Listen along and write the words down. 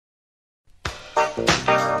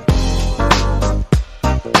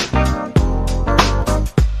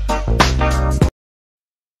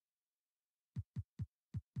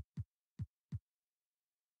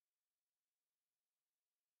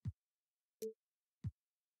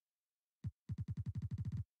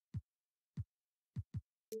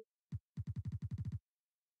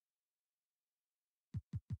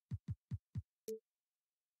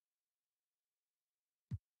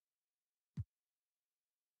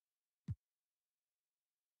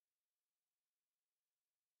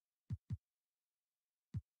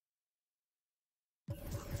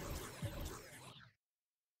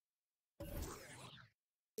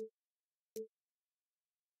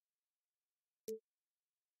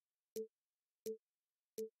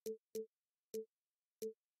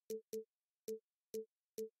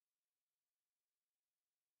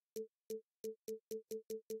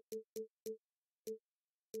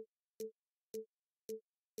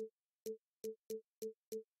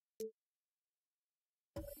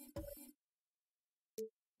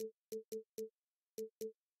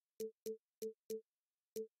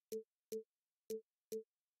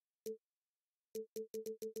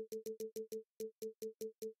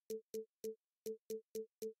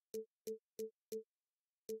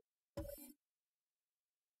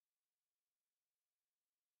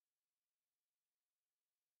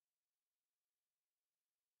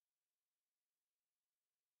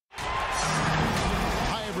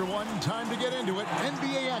everyone. Time to get into it.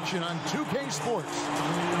 NBA action on 2K Sports.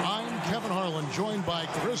 I'm Kevin Harlan, joined by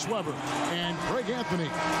Chris Webber and Craig Anthony.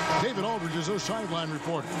 David Aldridge is our sideline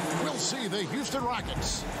reporter. We'll see the Houston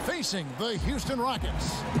Rockets facing the Houston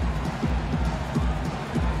Rockets.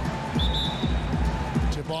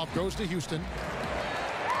 Tip-off goes to Houston.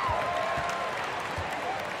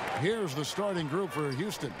 Here's the starting group for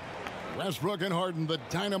Houston. Westbrook and Harden, the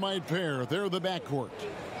dynamite pair. They're the backcourt.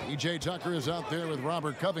 E.J. Tucker is out there with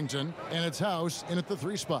Robert Covington, and it's House in at the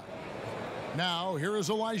 3 spot. Now, here is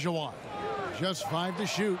Elijah Watt. Just 5 to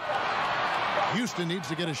shoot. Houston needs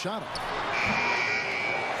to get a shot up.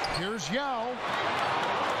 Here's Yao.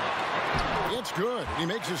 It's good. He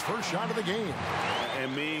makes his first shot of the game.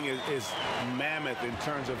 And Ming is mammoth in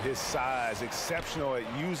terms of his size, exceptional at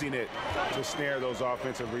using it to snare those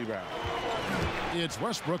offensive rebounds. It's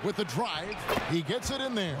Westbrook with the drive. He gets it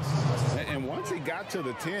in there. And once he got to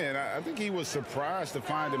the 10, I think he was surprised to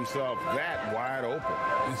find himself that wide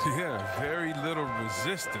open. Yeah, very little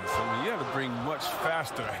resistance. I mean, you have to bring much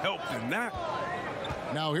faster help than that.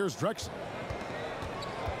 Now here's Drexler.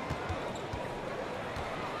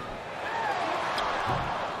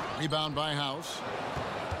 Rebound by House.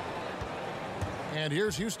 And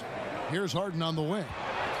here's Houston. Here's Harden on the wing.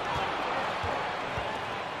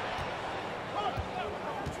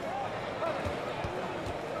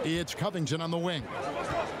 It's Covington on the wing.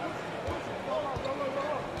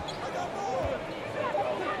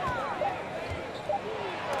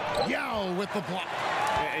 Yao with the block.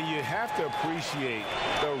 And you have to appreciate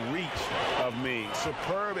the reach of Ming.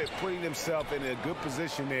 Superb at putting himself in a good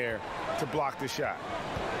position there to block the shot.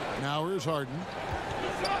 Now here's Harden.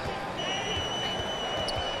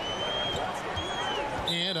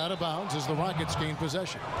 And out of bounds as the Rockets gain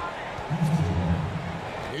possession.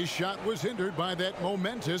 His shot was hindered by that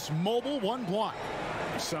momentous mobile 1 block.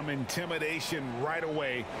 Some intimidation right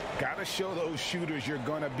away. Got to show those shooters you're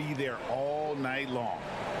going to be there all night long.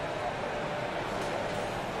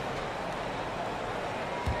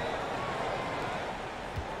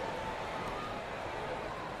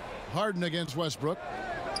 Harden against Westbrook.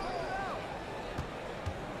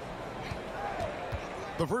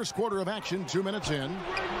 The first quarter of action, 2 minutes in.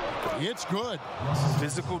 It's good.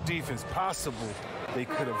 Physical defense, possible. They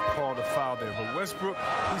could have called a foul there, but Westbrook,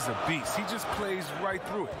 he's a beast. He just plays right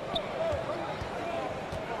through it.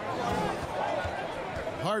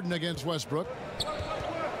 Harden against Westbrook.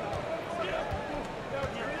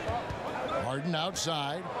 Harden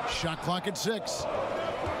outside. Shot clock at 6.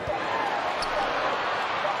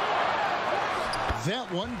 That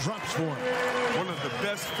one drops for him. One of the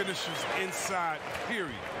best finishers inside,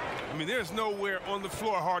 period. I mean, there's nowhere on the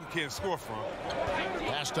floor Harden can't score from.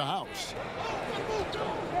 Pass to House.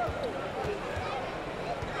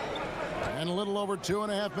 And a little over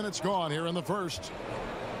 2.5 minutes gone here in the first.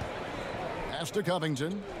 Pass to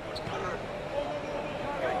Covington.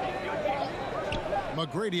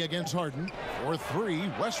 McGrady against Harden. For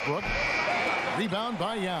 3, Westbrook. Rebound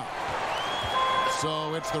by Yao.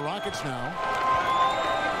 So it's the Rockets now.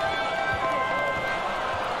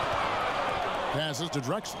 Passes to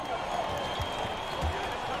Drexler.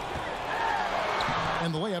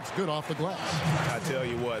 And the layup's good off the glass. I tell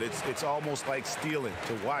you what, it's almost like stealing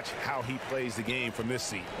to watch how he plays the game from this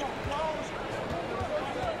seat.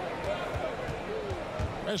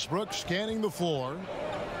 Westbrook scanning the floor.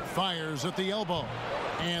 Fires at the elbow.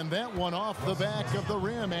 And that one off the back of the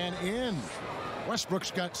rim and in. Westbrook's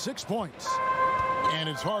got 6 points. And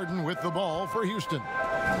it's Harden with the ball for Houston.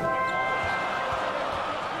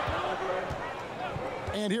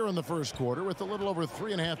 And here in the first quarter, with a little over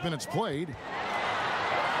 3.5 minutes played,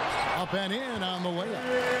 up and in on the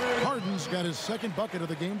layup. Harden's got his second bucket of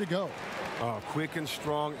the game to go. Quick and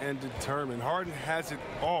strong and determined. Harden has it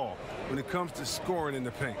all when it comes to scoring in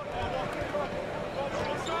the paint.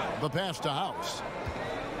 The pass to House.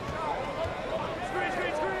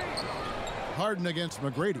 Harden against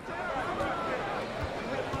McGrady.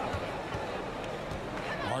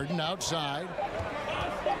 Harden outside.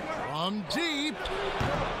 From deep.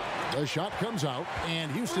 The shot comes out,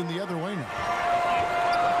 and Houston the other way now.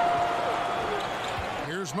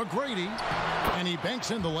 Here's McGrady, and he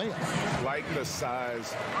banks in the layup. Like the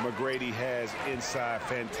size McGrady has inside.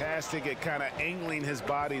 Fantastic at kind of angling his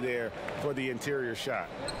body there for the interior shot.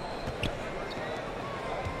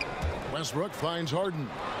 Westbrook finds Harden.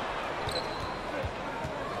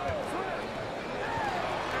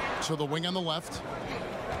 To the wing on the left.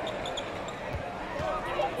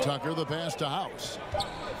 Tucker the pass to House.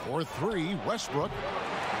 For 3, Westbrook.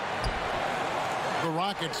 The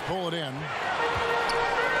Rockets pull it in.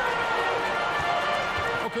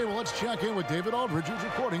 Okay, well, let's check in with David Aldridge, who's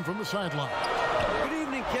reporting from the sideline. Good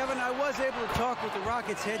evening, Kevin. I was able to talk with the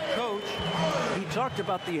Rockets head coach. He talked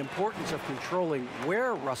about the importance of controlling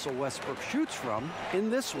where Russell Westbrook shoots from in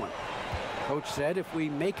this one. Coach said if we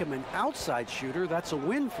make him an outside shooter, that's a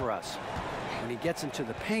win for us. When he gets into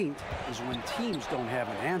the paint is when teams don't have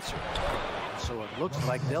an answer. So it looks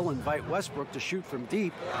like they'll invite Westbrook to shoot from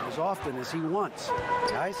deep as often as he wants.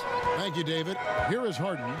 Guys? Thank you, David. Here is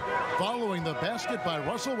Harden following the basket by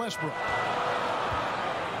Russell Westbrook.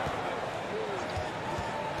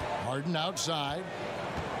 Harden outside.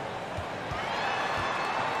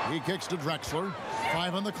 He kicks to Drexler.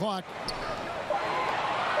 5 on the clock.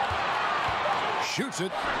 Shoots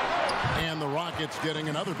it. And the Rockets getting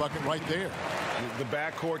another bucket right there. The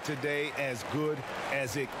backcourt today as good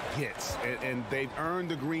as it gets. And they've earned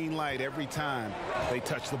the green light every time they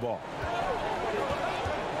touch the ball.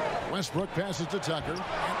 Westbrook passes to Tucker. And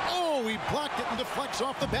oh, he blocked it and deflects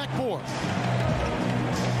off the backboard.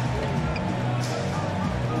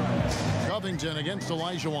 Covington against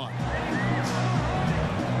Olajuwon.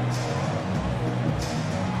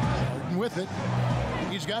 Harden with it.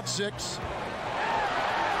 He's got 6.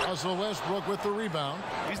 Russell Westbrook with the rebound.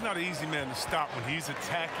 He's not an easy man to stop when he's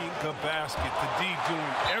attacking the basket. The D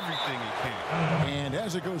doing everything he can. And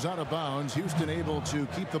as it goes out of bounds, Houston able to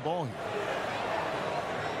keep the ball here.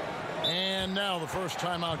 And now the first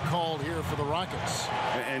timeout called here for the Rockets.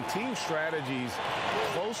 And team strategies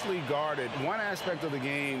closely guarded. One aspect of the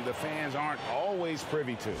game the fans aren't always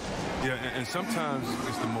privy to. Yeah, and sometimes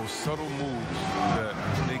it's the most subtle moves that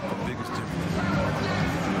make the biggest difference.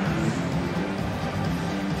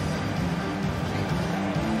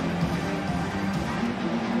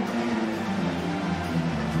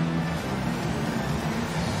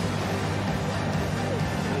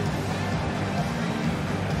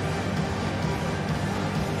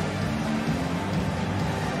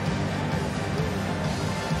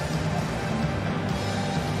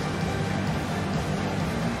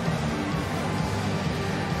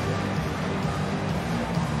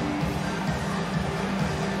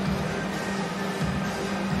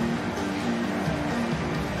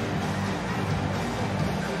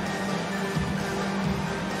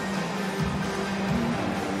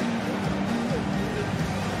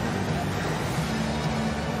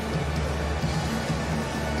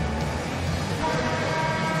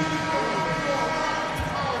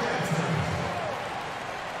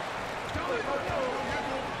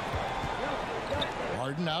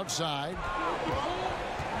 Harden outside.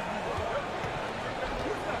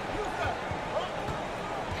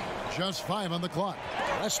 Just 5 on the clock.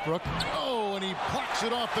 Westbrook. Oh, and he plucks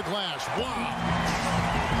it off the glass. Wow.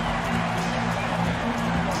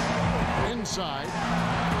 Inside.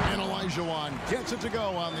 And Olajuwon gets it to go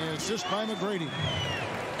on the assist by McGrady.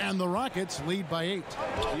 And the Rockets lead by 8.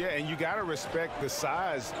 Yeah, and you got to respect the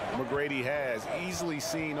size McGrady has. Easily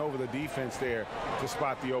seen over the defense there to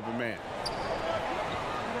spot the open man.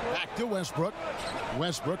 Back to Westbrook.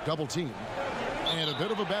 Westbrook double team. And a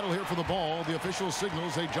bit of a battle here for the ball. The official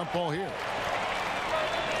signals a jump ball here.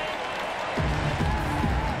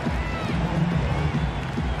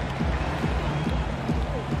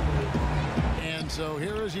 And so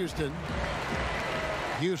here is Houston.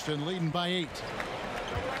 Houston leading by 8.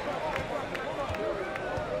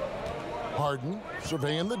 Harden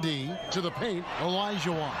surveying the D to the paint.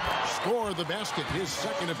 Olajuwon scored the basket, his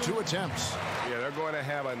second of 2 attempts. Yeah, they're going to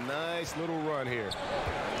have a nice little run here.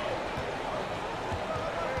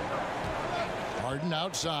 Harden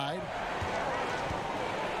outside.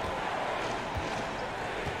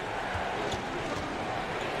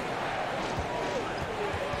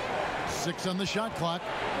 Six on the shot clock.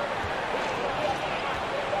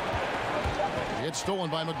 It's stolen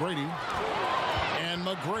by McGrady. And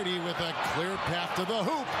McGrady with a clear path to the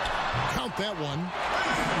hoop. Count that one.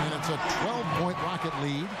 And it's a 12-point Rocket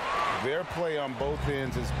lead. Their play on both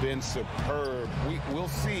ends has been superb. We'll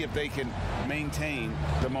see if they can maintain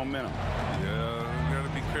the momentum. Yeah, you got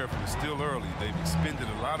to be careful. It's still early. They've expended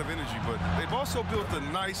a lot of energy, but they've also built a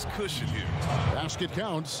nice cushion here. Basket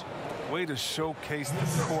counts. Way to showcase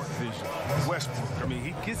the court vision. Westbrook, I mean,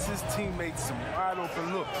 he gets his teammates some wide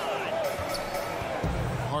open looks.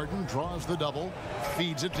 Harden draws the double,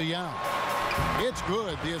 feeds it to Young. It's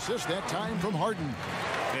good. The assist that time from Harden.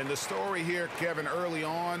 And the story here, Kevin, early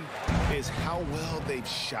on is how well they've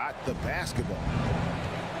shot the basketball.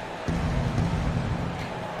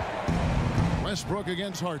 Westbrook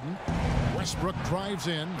against Harden. Westbrook drives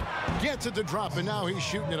in, gets it to drop, and now he's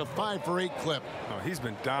shooting at a 5 for 8 clip. Oh, he's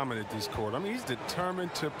been dominant this quarter. I mean, he's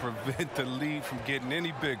determined to prevent the lead from getting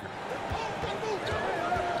any bigger.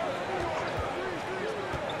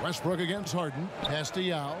 Westbrook against Harden. Pass to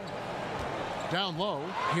Yao. Down low.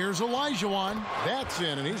 Here's Olajuwon. That's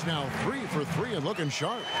in, and he's now 3 for 3 and looking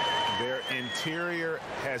sharp. Their interior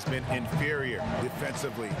has been inferior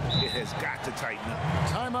defensively. It has got to tighten up.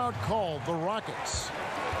 Timeout called the Rockets.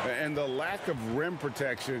 And the lack of rim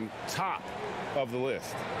protection, top of the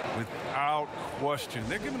list. Without question.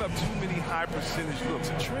 They're giving up too many high percentage looks,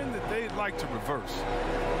 a trend that they'd like to reverse.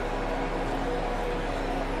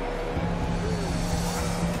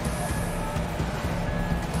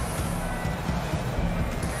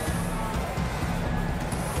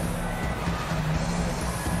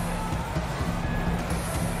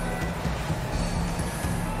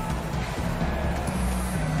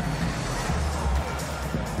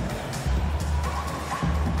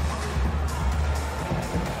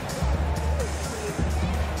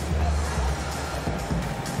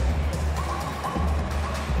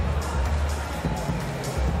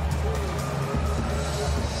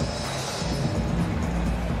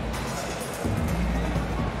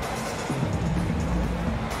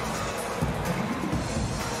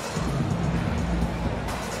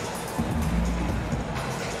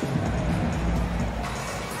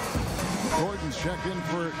 Checked in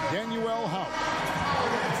for Daniel House.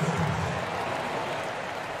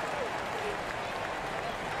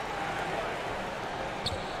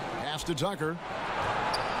 Pass to Tucker.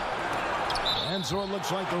 And so it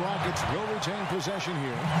looks like the Rockets will retain possession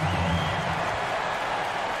here.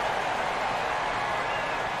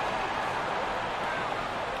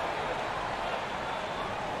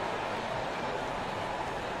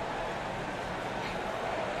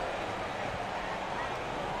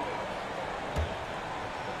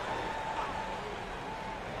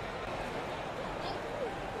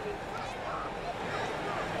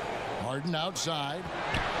 Harden outside.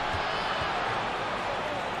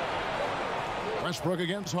 Westbrook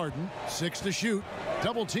against Harden. 6 to shoot.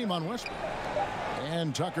 Double team on Westbrook.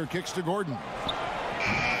 And Tucker kicks to Gordon.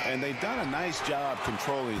 And they've done a nice job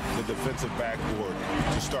controlling the defensive backboard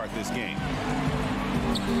to start this game.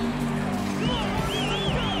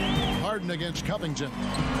 Harden against Covington.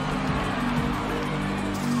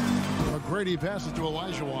 McGrady passes to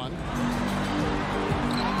Olajuwon.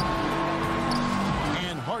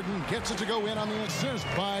 Harden gets it to go in on the assist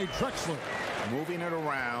by Drexler. Moving it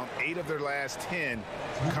around, 8 of their last 10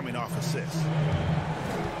 coming off assists.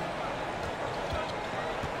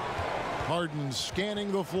 Harden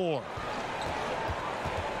scanning the floor.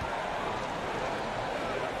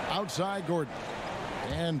 Outside Gordon.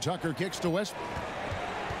 And Tucker kicks to Westbrook.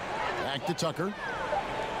 Back to Tucker.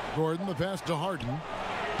 Gordon the pass to Harden.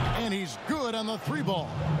 And he's good on the 3-ball.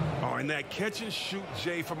 Oh, and that catch and shoot,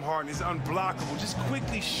 Jay, from Harden is unblockable. Just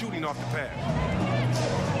quickly shooting off the pass.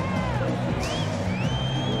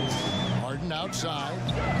 Harden outside.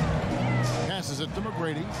 Passes it to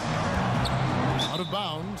McGrady. Out of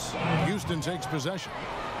bounds. Houston takes possession.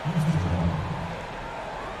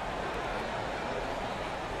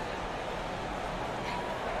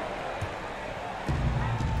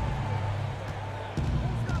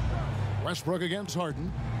 Westbrook against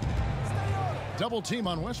Harden. Double team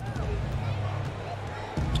on Westbrook.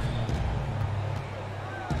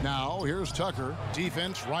 Now here's Tucker.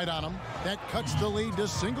 Defense right on him. That cuts the lead to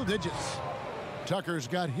single digits. Tucker's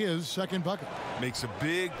got his second bucket. Makes a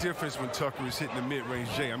big difference when Tucker is hitting the mid-range,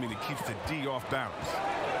 Jay. I mean, it keeps the D off balance.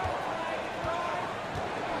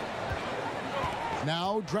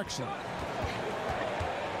 Now Drexler.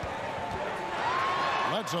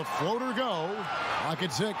 Lets a floater go.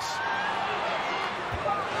 Rocket 6.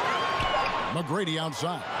 McGrady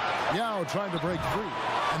outside. Yao trying to break free.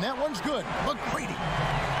 And that one's good.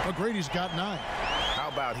 McGrady's got 9. How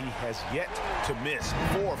about he has yet to miss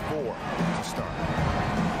 4-4 to start.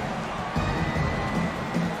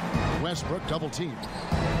 Westbrook double team.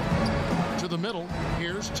 To the middle.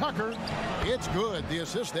 Here's Tucker. It's good. The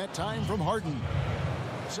assist that time from Harden.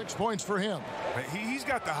 6 points for him. He's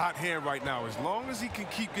got the hot hand right now. As long as he can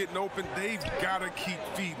keep getting open, they've got to keep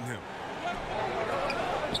feeding him.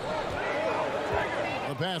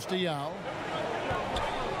 The pass to Yao.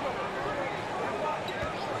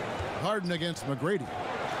 Harden against McGrady.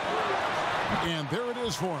 And there it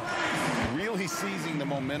is for him. Really seizing the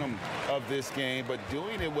momentum of this game, but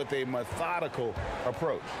doing it with a methodical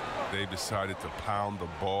approach. They decided to pound the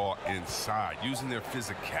ball inside, using their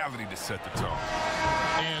physicality to set the tone.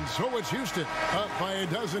 And so it's Houston up by a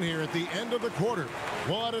dozen here at the end of the quarter.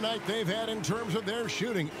 What a night they've had in terms of their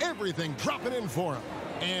shooting. Everything dropping in for them.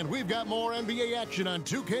 And we've got more NBA action on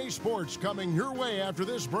 2K Sports coming your way after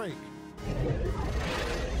this break.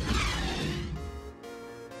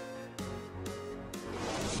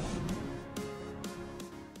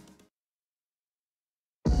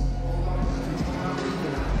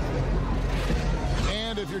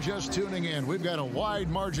 you're just tuning in, we've got a wide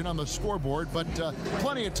margin on the scoreboard, but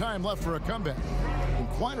plenty of time left for a comeback. In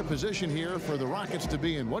quite a position here for the Rockets to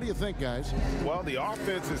be in. What do you think, guys? Well, the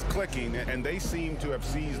offense is clicking, and they seem to have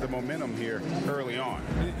seized the momentum here early on.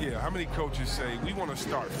 Yeah, how many coaches say, we want to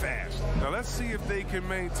start fast? Now, let's see if they can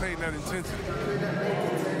maintain that intensity.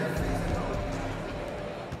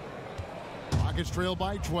 Rockets trail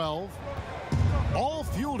by 12. All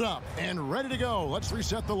fueled up and ready to go. Let's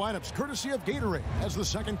reset the lineups, courtesy of Gatorade, as the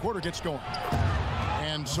second quarter gets going.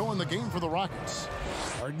 And so in the game for the Rockets,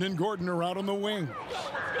 Harden and Gordon are out on the wing.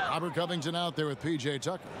 Robert Covington out there with P.J.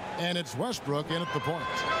 Tucker. And it's Westbrook in at the point.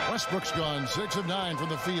 Westbrook's gone 6 of 9 from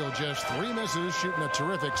the field, just 3 misses, shooting a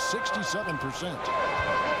terrific 67%.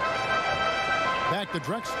 Back to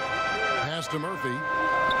Drexler. Pass to Murphy.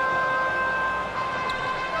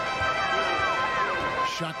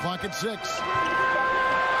 Shot clock at 6.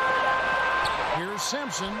 Here's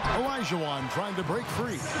Sampson. Olajuwon trying to break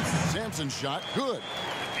free. Sampson's shot, good.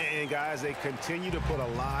 And guys, they continue to put a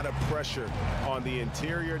lot of pressure on the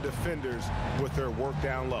interior defenders with their work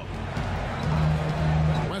down low.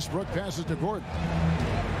 Westbrook passes to Gordon.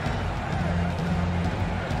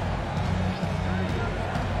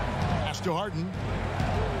 Pass to Harden.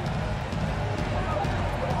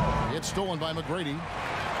 It's stolen by McGrady.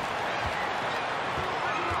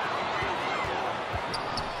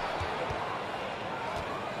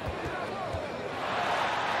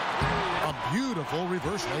 Beautiful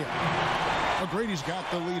reverse layup. McGrady's got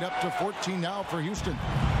the lead up to 14 now for Houston.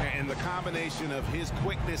 And the combination of his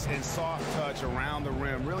quickness and soft touch around the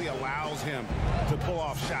rim really allows him to pull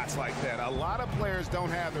off shots like that. A lot of players don't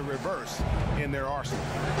have the reverse in their arsenal.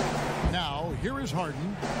 Now, here is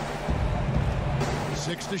Harden.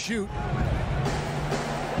 6 to shoot.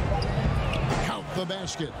 Count the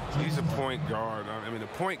basket. He's a point guard. I mean, the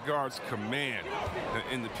point guard's command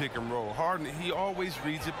in the pick and roll. Harden, he always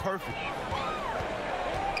reads it perfect.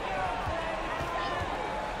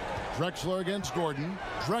 Drexler against Gordon.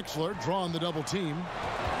 Drexler drawing the double team.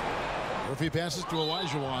 Murphy passes to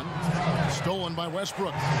Olajuwon. Stolen by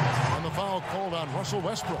Westbrook. And the foul called on Russell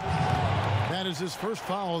Westbrook. That is his first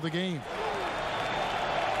foul of the game.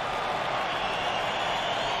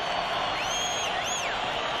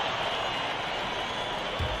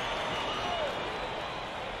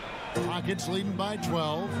 Rockets leading by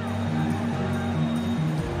 12.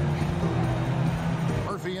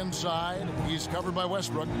 Murphy inside. He's covered by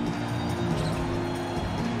Westbrook.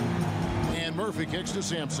 And Murphy kicks to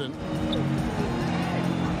Sampson.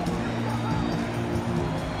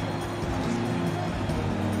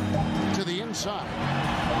 To the inside.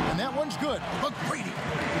 And that one's good. McGrady.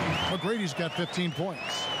 McGrady's got 15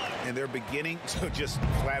 points. And they're beginning to just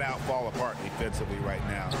flat out fall apart defensively right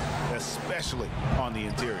now, especially on the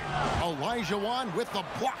interior. Olajuwon with the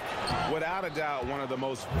block. Without a doubt, one of the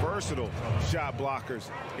most versatile shot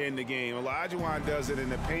blockers in the game. Olajuwon does it in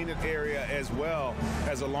the painted area as well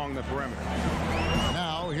as along the perimeter.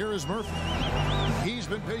 Now, here is Murphy. He's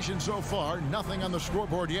been patient so far. Nothing on the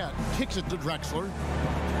scoreboard yet. Kicks it to Drexler.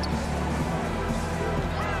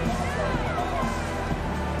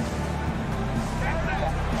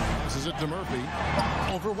 It to Murphy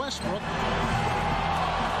over Westbrook.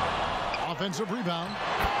 Offensive rebound.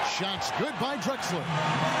 Shots good by Drexler.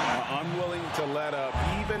 Unwilling to let up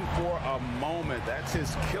even for a moment. That's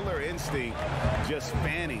his killer instinct, just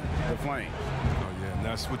fanning the flame. Oh yeah, and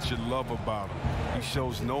that's what you love about him. He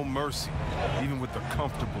shows no mercy, even with a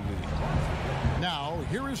comfortable lead. Now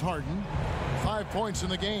here is Harden. 5 points in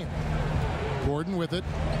the game. Gordon with it,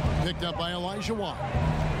 picked up by Olajuwon.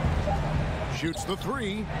 Shoots the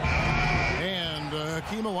 3, and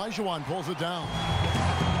Hakeem Olajuwon pulls it down.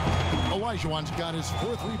 Olajuwon's got his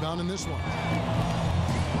 4th rebound in this one.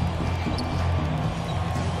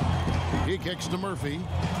 He kicks to Murphy.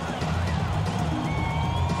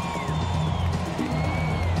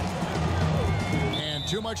 And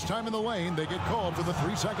too much time in the lane. They get called for the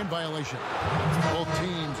 3-second violation. Both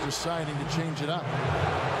teams deciding to change it up.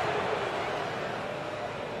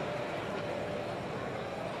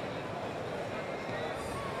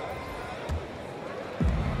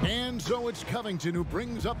 And so it's Covington who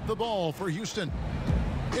brings up the ball for Houston.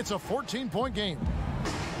 It's a 14-point game.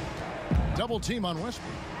 Double team on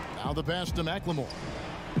Westbrook. Now the pass to McLemore.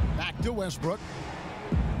 Back to Westbrook.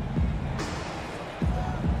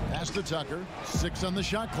 Pass to Tucker. 6 on the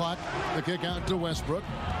shot clock. The kick out to Westbrook.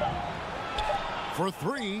 For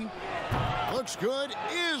 3. Looks good,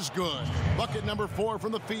 is good. Bucket number 4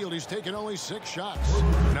 from the field. He's taken only 6 shots.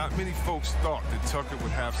 Not many folks thought that Tucker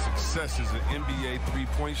would have success as an NBA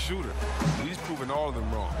three-point shooter. He's proven all of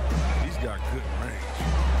them wrong. He's got good range.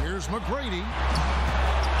 Here's McGrady.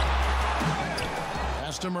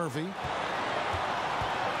 Pass to Murphy.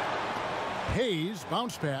 Hayes,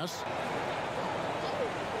 bounce pass.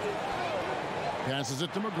 Passes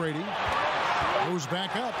it to McGrady. Goes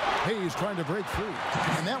back up. Hayes trying to break free.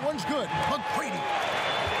 And that one's good. McGrady.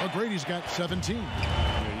 McGrady's got 17. You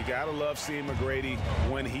gotta love seeing McGrady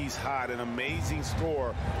when he's hot. An amazing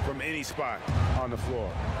score from any spot on the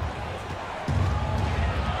floor.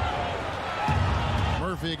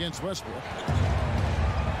 Murphy against Westbrook.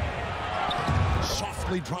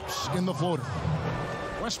 Softly drops in the floater.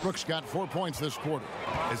 Westbrook's got 4 points this quarter.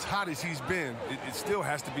 As hot as he's been, it still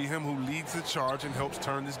has to be him who leads the charge and helps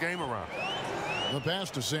turn this game around. The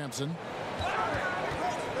pass to Sampson.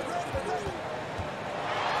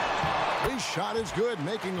 His shot is good,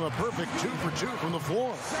 making him a perfect 2 for 2 from the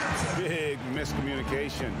floor. Big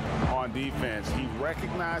miscommunication on defense. He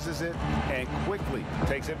recognizes it and quickly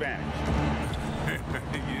takes advantage.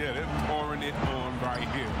 Yeah, they're pouring it on right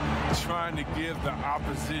here, trying to give the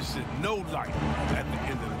opposition no light at the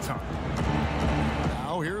end of the time.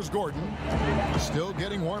 Now here's Gordon. Still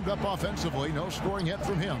getting warmed up offensively. No scoring yet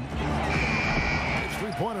from him. His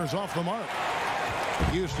three-pointers off the mark.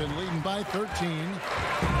 Houston leading by 13.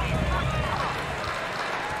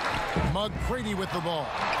 McGrady with the ball.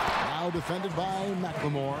 Now defended by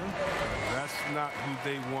McLemore. That's not who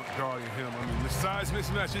they want guarding him. I mean, the size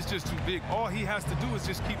mismatch is just too big. All he has to do is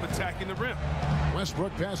just keep attacking the rim.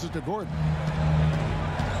 Westbrook passes to Gordon.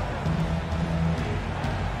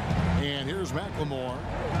 And here's McLemore.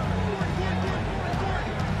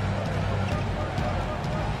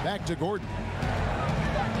 Back to Gordon.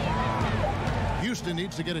 Houston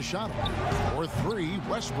needs to get a shot for 3.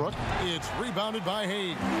 Westbrook. It's rebounded by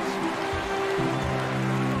Hayes.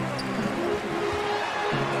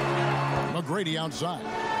 McGrady outside.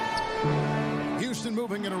 Houston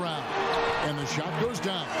moving it around. And the shot goes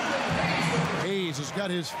down. Hayes has got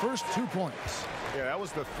his first 2 points. Yeah, that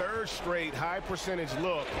was the 3rd straight high percentage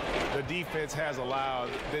look the defense has allowed.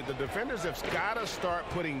 The defenders have got to start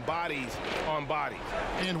putting bodies on bodies.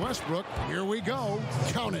 And Westbrook, here we go.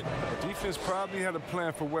 Count it. The defense probably had a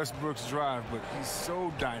plan for Westbrook's drive, but he's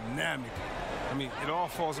so dynamic. I mean, it all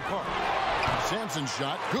falls apart. Sampson's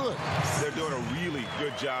shot, good. They're doing a really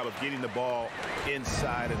good job of getting the ball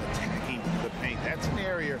inside and attacking the paint. That's an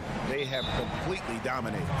area they have completely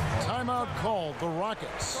dominated. Timeout called, the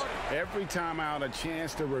Rockets. Every timeout, a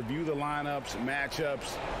chance to review the lineups,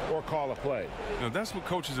 matchups, or call a play. You know, that's what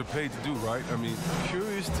coaches are paid to do, right? I mean,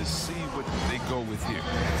 curious to see what they go with here.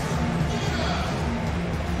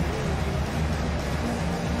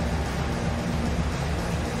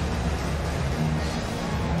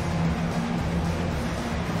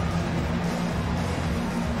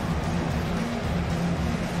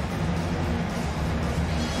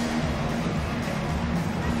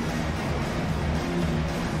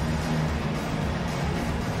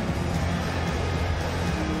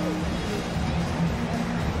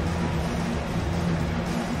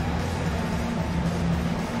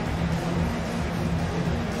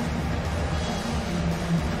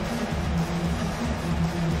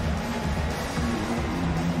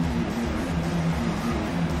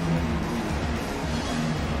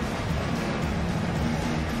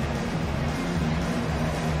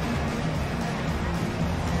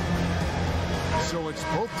 So it's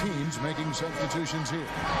both teams making substitutions here.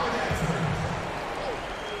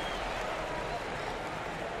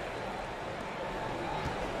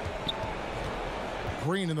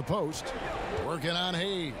 Green in the post. Working on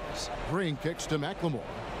Hayes. Green kicks to McLemore.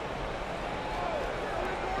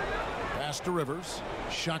 Pass to Rivers.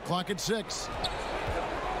 Shot clock at 6.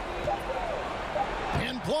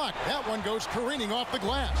 And blocked. That one goes careening off the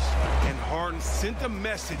glass. And Harden sent a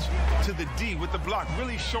message to the D with the block,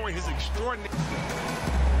 really showing his extraordinary.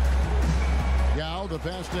 Yao, the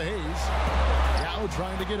pass to Hayes. Yao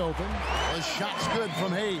trying to get open. The shot's good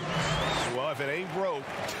from Hayes. Well, if it ain't broke,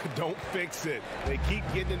 don't fix it. They keep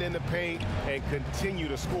getting it in the paint and continue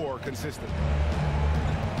to score consistently.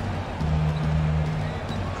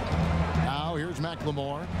 Now here's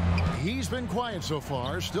McLemore. He's been quiet so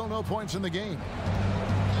far. Still no points in the game.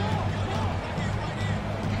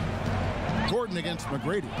 Gordon against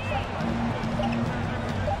McGrady.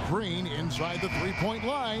 Green inside the three-point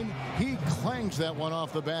line. He clangs that one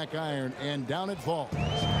off the back iron, and down it falls.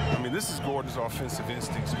 I mean, this is Gordon's offensive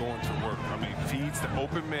instincts going to work. I mean, feeds the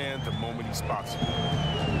open man the moment he spots him.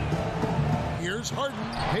 Here's Harden.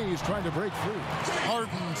 Hayes trying to break free.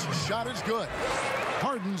 Harden's shot is good.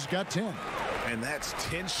 Harden's got 10. And that's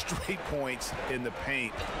 10 straight points in the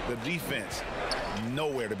paint. The defense,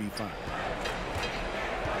 nowhere to be found.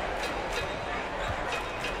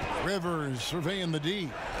 Rivers surveying the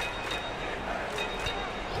D.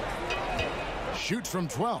 Shoots from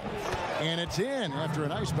 12. And it's in after a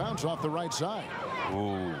nice bounce off the right side.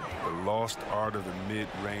 Ooh, the lost art of the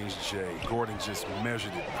mid-range J. Gordon just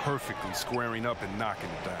measured it perfectly, squaring up and knocking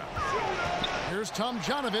it down. Here's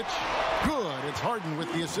Tomjanovich. Good. It's Harden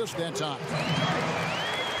with the assist that time.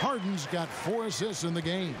 Harden's got 4 assists in the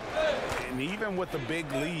game. And even with the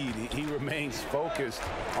big lead, he remains focused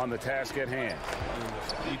on the task at hand.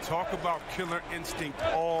 We talk about killer instinct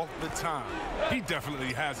all the time. He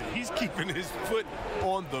definitely has it. He's keeping his foot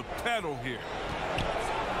on the pedal here.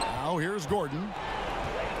 Now here's Gordon.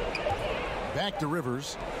 Back to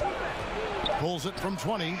Rivers. Pulls it from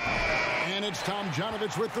 20. And it's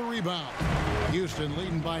Tomjanovich with the rebound. Houston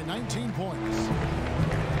leading by 19 points.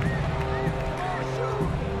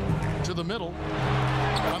 To the middle.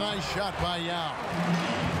 A nice shot by Yao.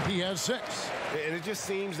 He has 6. And it just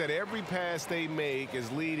seems that every pass they make is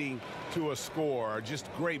leading to a score. Just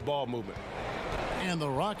great ball movement. And the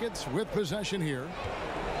Rockets with possession here.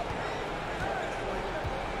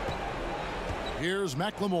 Here's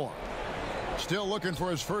McLemore. Still looking for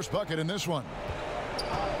his first bucket in this one.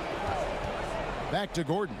 Back to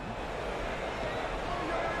Gordon.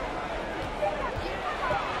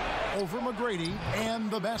 Over McGrady, and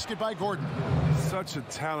the basket by Gordon. Such a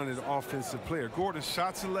talented offensive player. Gordon's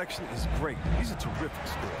shot selection is great. He's a terrific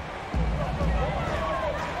scorer.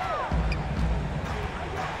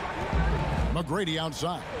 McGrady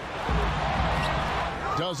outside.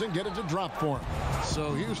 Doesn't get it to drop for him.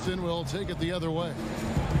 So Houston will take it the other way.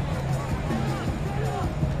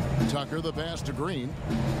 Tucker the pass to Green.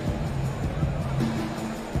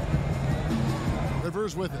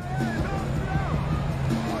 Rivers with it.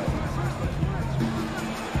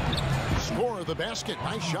 Score the basket.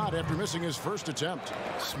 Nice shot after missing his first attempt.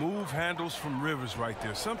 Smooth handles from Rivers right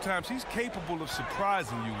there. Sometimes he's capable of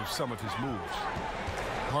surprising you with some of his moves.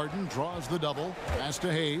 Harden draws the double. Pass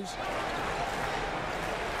to Hayes.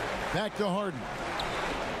 Back to Harden.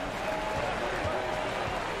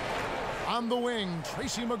 On the wing,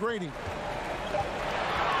 Tracy McGrady.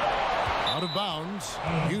 Out of bounds.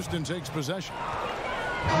 Houston takes possession.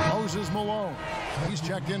 Moses Malone. He's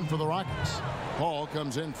checked in for the Rockets. Ball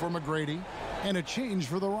comes in for McGrady. And a change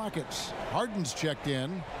for the Rockets. Harden's checked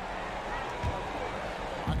in.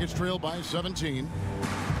 Rockets trail by 17.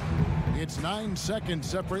 It's 9 seconds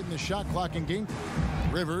separating the shot clock and game.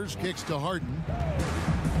 Rivers kicks to Harden.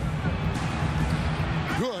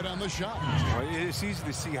 Good on the shot. It's easy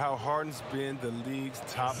to see how Harden's been the league's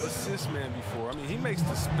top assist man before. I mean, he makes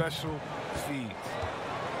the special feeds.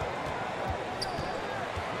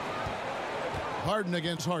 Harden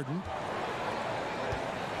against Harden.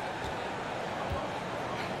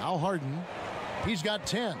 Now Harden. He's got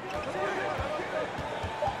 10.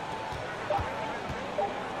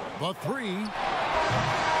 The 3.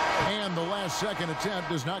 And the last second attempt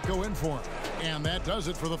does not go in for him. And that does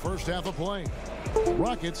it for the first half of play.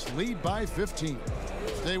 Rockets lead by 15.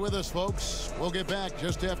 Stay with us, folks. We'll get back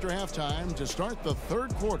just after halftime to start the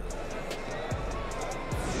third quarter.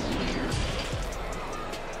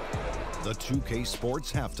 The 2K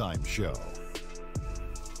Sports Halftime Show.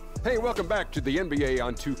 Hey, welcome back to the NBA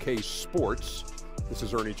on 2K Sports. This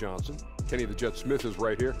is Ernie Johnson. Kenny the Jet Smith is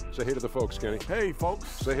right here. Say hey to the folks, Kenny. Hey, folks.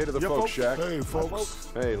 Say hey to the folks, Shaq. Hey, folks.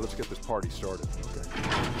 Hey, let's get this party started. Okay.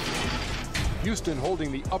 Houston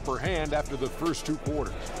holding the upper hand after the first 2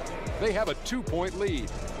 quarters. They have a 2-point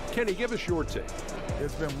lead. Kenny, give us your take.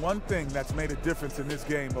 There's been one thing that's made a difference in this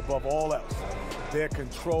game above all else. Their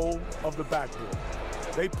control of the backboard.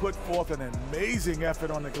 They put forth an amazing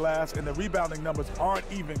effort on the glass, and the rebounding numbers aren't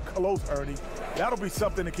even close, Ernie. That'll be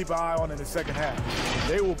something to keep an eye on in the second half.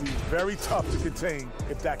 They will be very tough to contain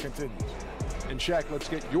if that continues. And Shaq, let's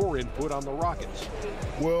get your input on the Rockets.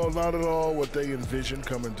 Well, not at all what they envisioned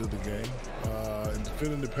coming to the game. And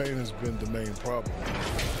defending the paint has been the main problem.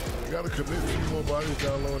 They got to commit a few more bodies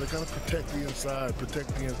down low. They got to protect the inside,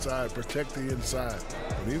 protect the inside, protect the inside.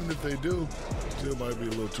 But even if they do, still might be a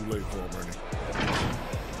little too late for them, Ernie.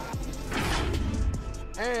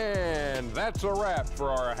 And that's a wrap for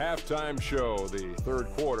our halftime show. The third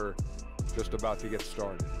quarter just about to get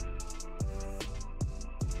started.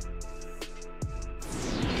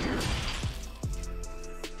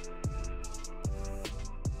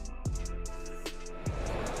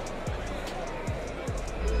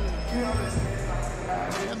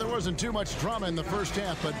 And there wasn't too much drama in the first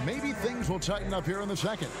half, but maybe things will tighten up here in the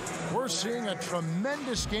second. We're seeing a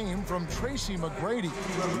tremendous game from Tracy McGrady.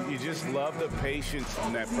 You just love the patience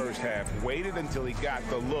in that first half. Waited until he got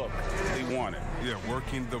the look he wanted. Yeah,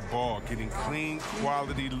 working the ball, getting clean,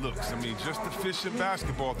 quality looks. I mean, just efficient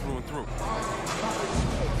basketball through and through.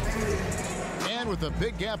 And with a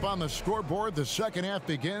big gap on the scoreboard, the second half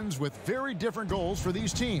begins with very different goals for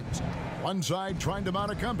these teams. One side trying to mount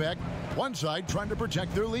a comeback, one side trying to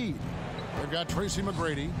protect their lead. They've got Tracy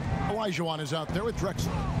McGrady. Olajuwon is out there with Drexler.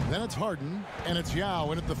 Then it's Harden, and it's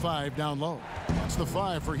Yao in at the 5 down low. That's the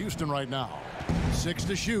 5 for Houston right now. 6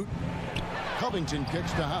 to shoot. Covington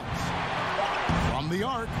kicks to House. From the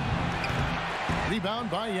arc. Rebound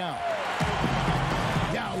by Yao.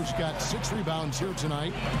 Yao's got 6 rebounds here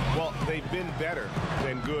tonight. Well, they've been better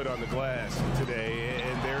than good on the glass today,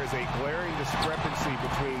 and there is a glaring discrepancy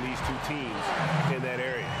between these two teams in that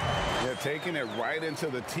area. They're taking it right into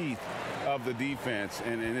the teeth of the defense,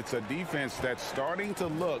 and it's a defense that's starting to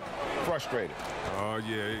look frustrated. Oh,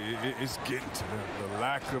 yeah, it's getting to them. The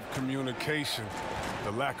lack of communication,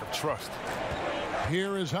 the lack of trust.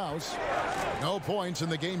 Here is House. No points in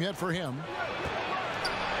the game yet for him.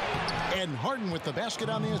 And Harden with the basket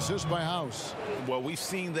on the assist by House. Well, we've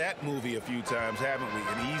seen that movie a few times, haven't we?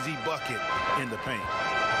 An easy bucket in the paint.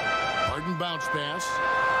 Harden bounce pass.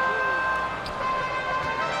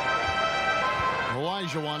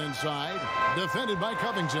 Olajuwon inside. Defended by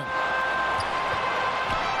Covington.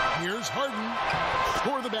 Here's Harden.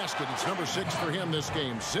 Score the basket. It's number 6 for him this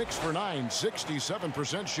game. 6 for 9,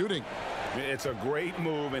 67% shooting. It's a great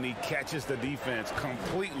move, and he catches the defense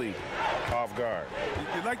completely off guard.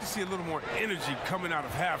 You'd like to see a little more energy coming out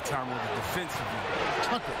of halftime with the defensive.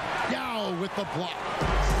 Tucker. Yao with the block.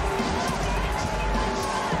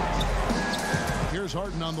 Here's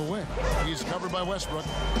Harden on the wing. He's covered by Westbrook.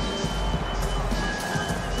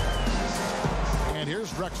 And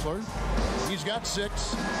here's Drexler. He's got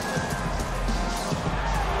 6.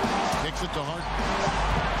 Kicks it to Harden.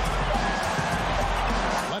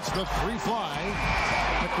 Lets the 3 fly.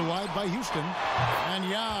 Hit the wide by Houston. And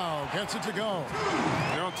Yao gets it to go.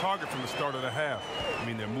 They're on target from the start of the half. I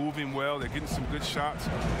mean, they're moving well. They're getting some good shots.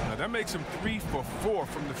 Now, that makes them 3 for 4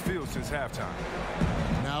 from the field since halftime.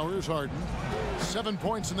 Now here's Harden. 7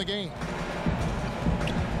 points in the game.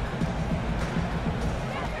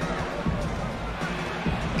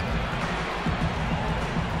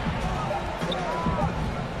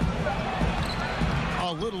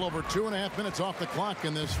 A little over 2.5 minutes off the clock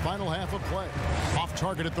in this final half of play. Off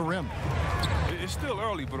target at the rim. It's still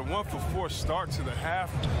early, but a 1 for 4 start to the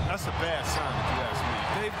half, that's a bad sign if you ask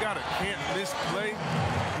me. They've got a can't-miss play.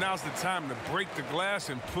 Now's the time to break the glass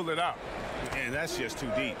and pull it out. And that's just too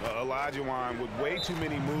deep. Olajuwon with way too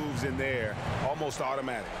many moves in there, almost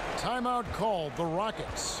automatic. Timeout called, the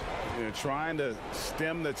Rockets. They're trying to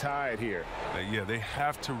stem the tide here. Yeah, they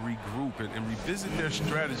have to regroup and revisit their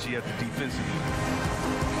strategy at the defensive end.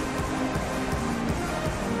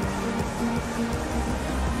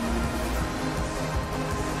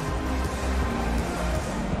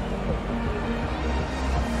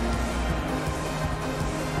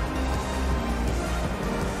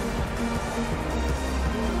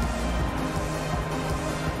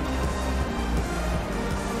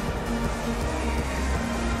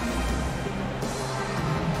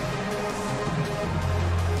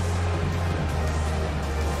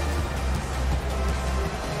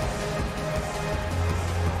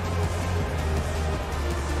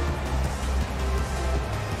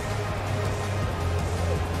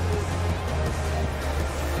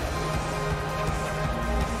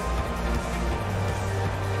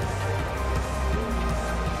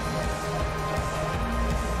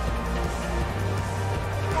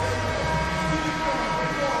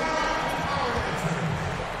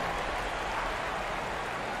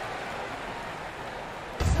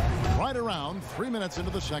 Right around 3 minutes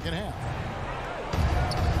into the second half.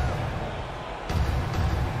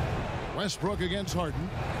 Westbrook against Harden.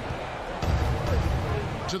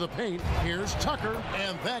 To the paint. Here's Tucker.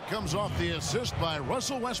 And that comes off the assist by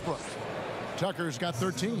Russell Westbrook. Tucker's got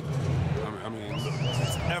 13. I mean,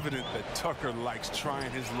 it's evident that Tucker likes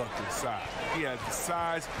trying his luck inside. He has the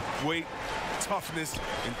size, weight, toughness,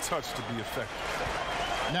 and touch to be effective.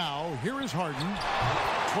 Now, here is Harden.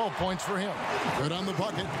 12 points for him. Good on the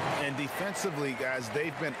bucket. And defensively, guys,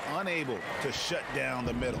 they've been unable to shut down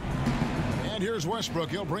the middle. And here's Westbrook.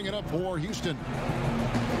 He'll bring it up for Houston.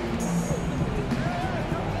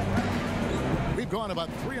 We've gone about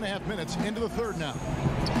 3.5 minutes into the third now.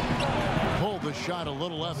 Pulled the shot a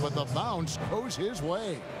little left, but the bounce goes his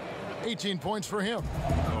way. 18 points for him.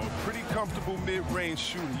 Oh, pretty comfortable mid-range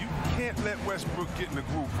shooting. You can't let Westbrook get in the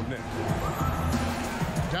groove from there.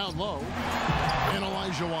 Down low. And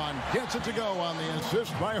Olajuwon gets it to go on the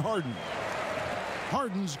assist by Harden.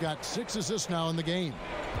 Harden's got 6 assists now in the game.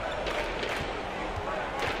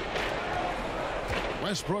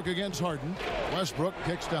 Westbrook against Harden. Westbrook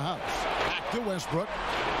kicks to House. Back to Westbrook.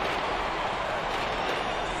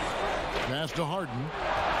 Pass to Harden.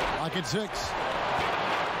 Lock at 6.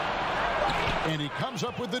 And he comes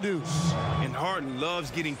up with the deuce. And Harden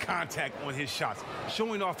loves getting contact on his shots,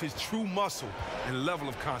 showing off his true muscle and level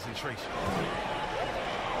of concentration.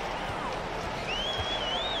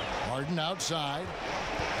 Harden outside.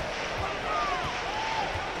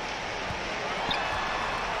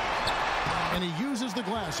 And he uses the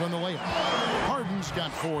glass on the layup. Harden's got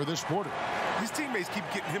 4 this quarter. His teammates keep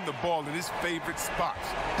getting him the ball in his favorite spots.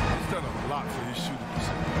 He's done a lot for his shooting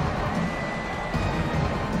percentage.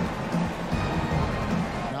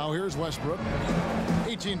 Now here's Westbrook.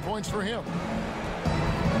 18 points for him.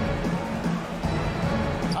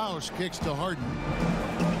 House kicks to Harden.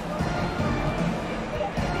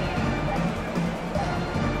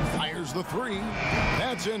 Fires the 3.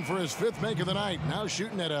 That's in for his 5th make of the night. Now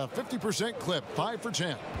shooting at a 50% clip. 5 for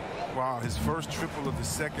 10. Wow, his first triple of the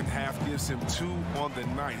second half gives him 2 on the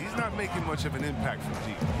night. He's not making much of an impact from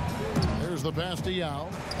deep. There's the pass to Yao.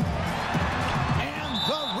 And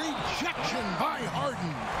the rejection by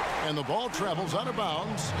Harden. And the ball travels out of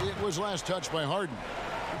bounds. It was last touched by Harden.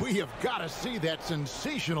 We have got to see that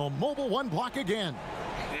sensational mobile 1 block again.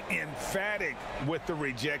 Emphatic with the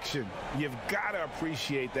rejection. You've got to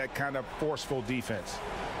appreciate that kind of forceful defense.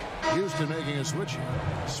 Houston making a switch here.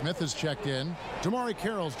 Smith has checked in. Damari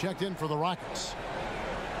Carroll's checked in for the Rockets.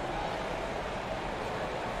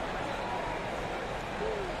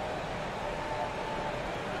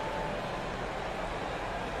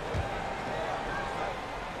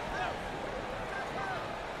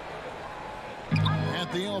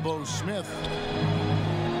 At the elbow, Smith.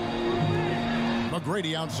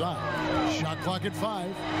 McGrady outside. Shot clock at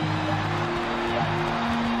 5.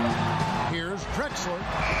 Here's Drexler.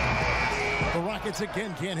 The Rockets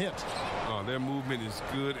again can't hit. Their movement is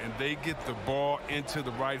good, and they get the ball into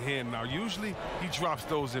the right hand. Now, usually he drops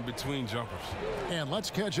those in between jumpers. And let's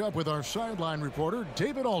catch up with our sideline reporter,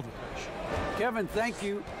 David Aldridge. Kevin, thank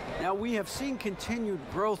you. Now, we have seen continued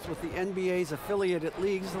growth with the NBA's affiliated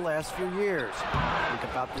leagues the last few years. Think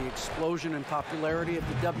about the explosion in popularity of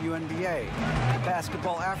the WNBA, the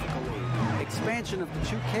Basketball Africa League, expansion of the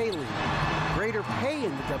 2K League, greater pay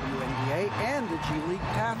in the WNBA, and the G League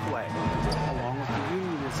pathway, along with the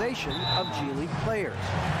unionization of G League players.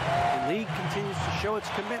 The league continues to show its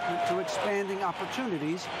commitment to expanding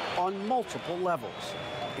opportunities on multiple levels.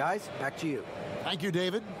 Guys, back to you. Thank you,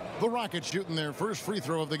 David. The Rockets shooting their first free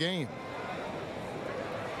throw of the game.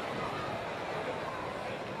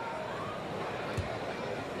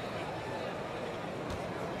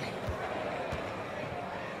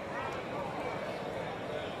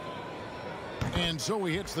 And so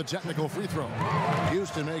he hits the technical free throw.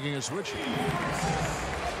 Houston making a switch.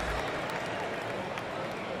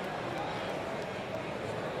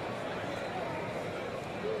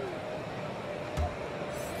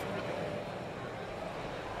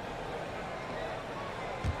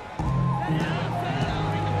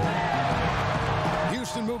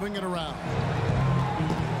 Houston moving it around.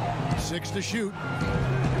 6 to shoot.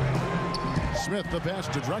 Smith the pass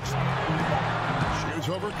to Drexler. Shoots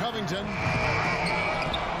over Covington.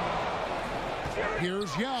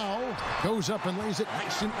 Here's Yao. Goes up and lays it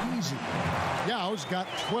nice and easy. Yao's got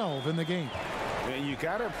 12 in the game. And you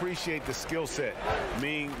got to appreciate the skill set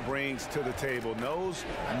Ming brings to the table. Knows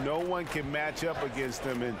no one can match up against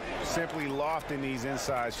him, and simply lofting these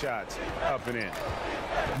inside shots up and in.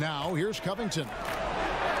 Now here's Covington.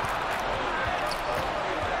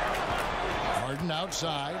 Harden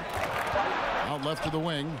outside. Out left to the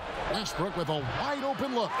wing. Westbrook with a wide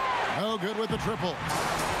open look. No good with the triple.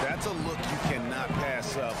 That's a look you cannot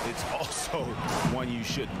pass up. It's also one you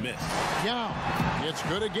shouldn't miss. Yeah, it's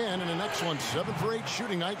good again, and an excellent 7 for 8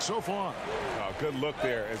 shooting night so far. Good look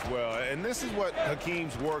there as well. And this is what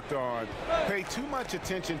Hakeem's worked on. Pay too much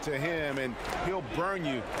attention to him, and he'll burn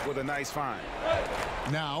you with a nice find.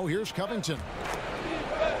 Now here's Covington.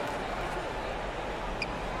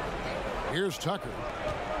 Here's Tucker.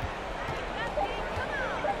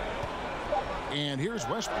 And here's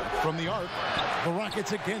Westbrook from the arc. The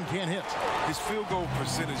Rockets again can't hit. His field goal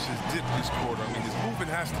percentage has dipped this quarter. I mean, his movement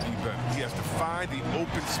has to be better. He has to find the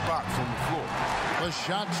open spot from the floor. The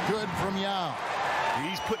shot's good from Yao.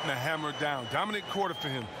 He's putting the hammer down. Dominant quarter for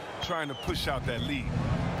him, trying to push out that lead.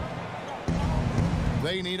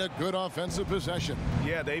 They need a good offensive possession.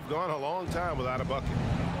 Yeah, they've gone a long time without a bucket.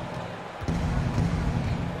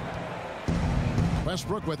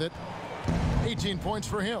 Westbrook with it. 18 points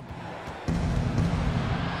for him.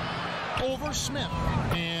 Over Smith.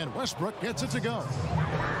 And Westbrook gets it to go.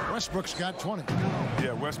 Westbrook's got 20.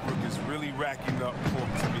 Yeah, Westbrook is really racking up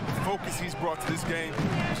points. I mean, the focus he's brought to this game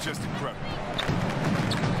is just incredible.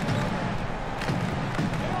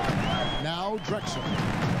 Now Drexel.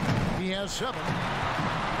 He has 7.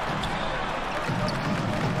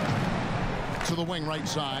 To the wing right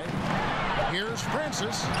side. Here's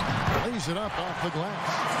Francis. Lays it up off the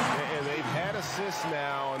glass. And they've had assists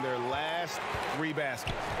now on their last 3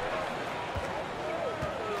 baskets.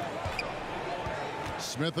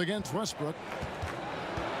 Smith against Westbrook.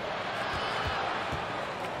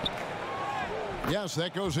 Yes,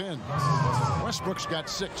 that goes in. Westbrook's got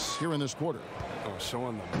 6 here in this quarter. Oh,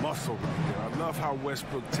 showing the muscle right there. I love how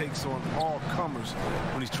Westbrook takes on all comers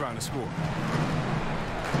when he's trying to score.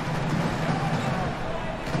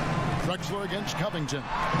 Drexler against Covington.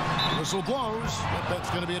 Whistle blows, but that's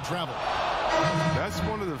going to be a travel. That's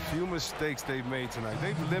one of the few mistakes they've made tonight.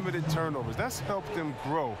 They've limited turnovers. That's helped them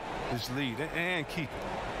grow this lead and keep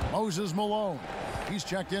it. Moses Malone. He's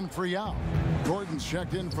checked in for Yao. Gordon's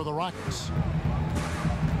checked in for the Rockets.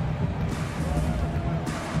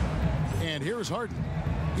 And here's Harden.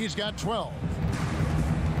 He's got 12.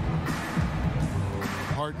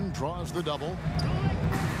 Harden draws the double.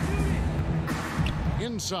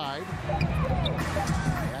 Inside.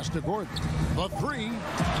 Pass to Gordon. The 3.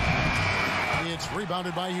 It's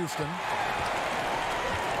rebounded by Houston.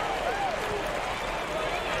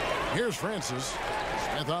 Here's Francis.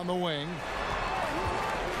 Smith on the wing.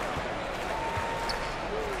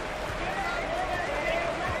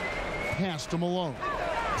 Pass to Malone.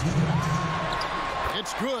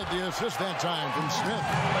 It's good. The assist that time from Smith.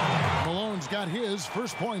 Malone's got his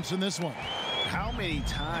first points in this one. How many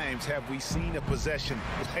times have we seen a possession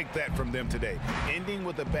like that from them today? Ending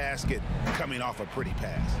with a basket, coming off a pretty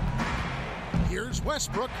pass. Here's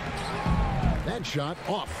Westbrook. That shot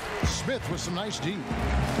off. Smith with some nice D.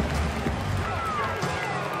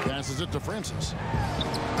 Passes it to Francis.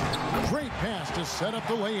 Great pass to set up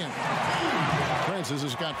the lay-in. Francis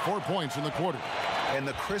has got 4 points in the quarter. And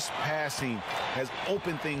the crisp passing has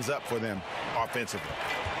opened things up for them offensively.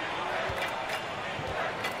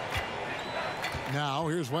 Now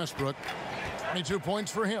here's Westbrook. 22 points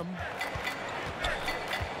for him.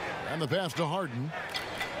 And the pass to Harden.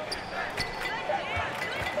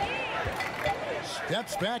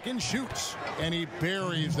 Steps back and shoots. And he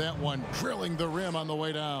buries that one, drilling the rim on the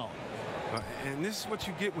way down. And this is what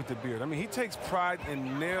you get with the Beard. I mean, he takes pride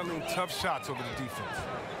in nailing tough shots over the defense.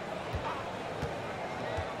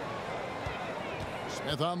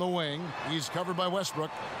 Smith on the wing. He's covered by Westbrook.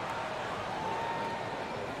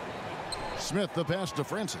 Smith the pass to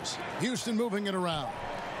Francis. Houston moving it around.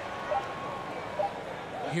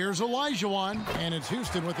 Here's Olajuwon, and it's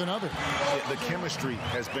Houston with another. The chemistry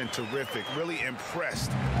has been terrific. Really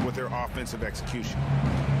impressed with their offensive execution.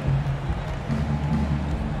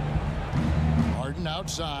 Harden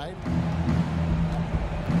outside.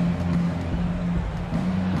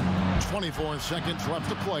 24 seconds left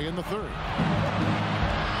to play in the third.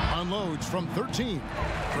 Unloads from 13.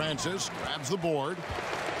 Francis grabs the board.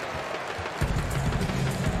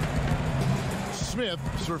 Smith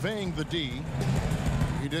surveying the D.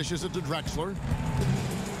 He dishes it to Drexler.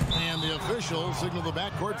 And the officials signal the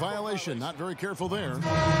backcourt violation. Not very careful there.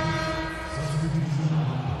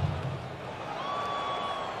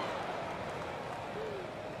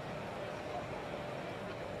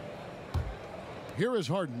 Here is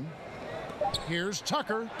Harden. Here's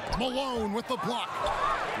Tucker. Malone with the block.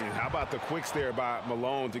 And how about the quicks there by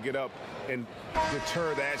Malone to get up and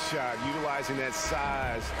deter that shot, utilizing that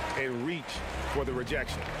size and reach for the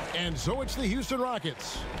rejection. And so it's the Houston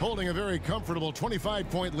Rockets holding a very comfortable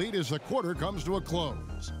 25-point lead as the quarter comes to a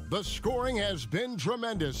close. The scoring has been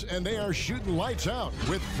tremendous, and they are shooting lights out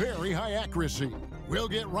with very high accuracy. We'll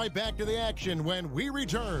get right back to the action when we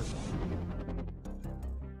return.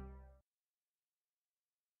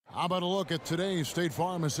 How about a look at today's State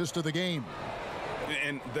Farm assist of the game?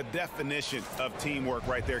 And the definition of teamwork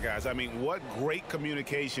right there, guys. I mean, what great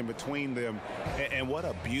communication between them, and what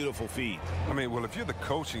a beautiful feed. I mean, well, if you're the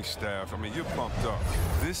coaching staff, I mean, you're pumped up.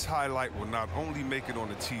 This highlight will not only make it on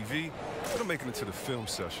the TV, it'll make it into the film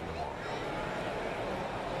session tomorrow.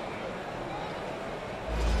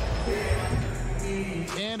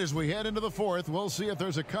 And as we head into the fourth, we'll see if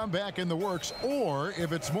there's a comeback in the works or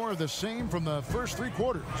if it's more of the same from the first 3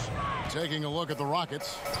 quarters. Taking a look at the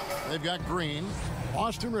Rockets, they've got Green.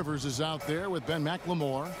 Austin Rivers is out there with Ben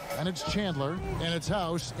McLemore. And it's Chandler. And it's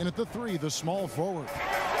House. And at the 3, the small forward.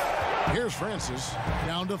 Here's Francis.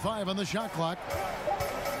 Down to 5 on the shot clock.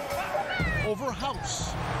 Over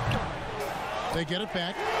House. They get it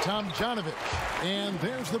back. Tom Janovich. And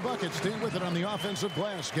there's the bucket. Stay with it on the offensive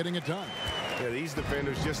glass, getting it done. Yeah, these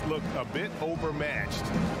defenders just look a bit overmatched,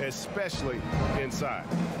 especially inside.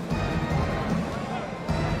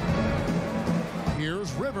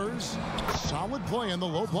 Here's Rivers. Solid play in the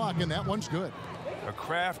low block, and that one's good. A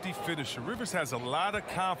crafty finisher. Rivers has a lot of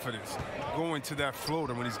confidence going to that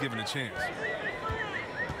floater when he's given a chance.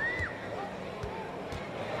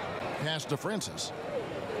 Pass to Francis.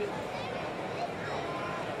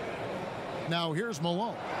 Now here's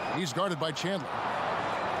Malone. He's guarded by Chandler.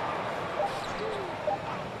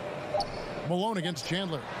 Malone against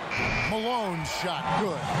Chandler. Malone's shot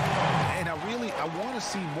good. And I want to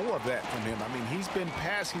see more of that from him. I mean, he's been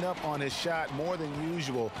passing up on his shot more than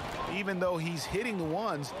usual, even though he's hitting the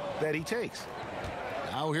ones that he takes.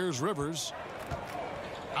 Now here's Rivers.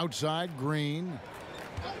 Outside, Green.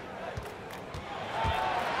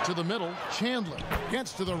 To the middle, Chandler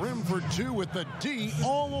gets to the rim for two with the D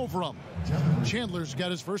all over him. Chandler's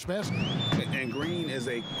got his first basket. And Green is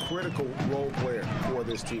a critical role player for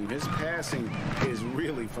this team. His passing is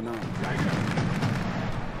really phenomenal.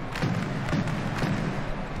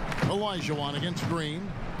 Olajuwon against Green.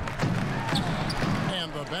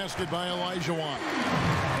 And the basket by Olajuwon.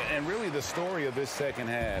 And really the story of this second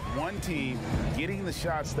half, one team getting the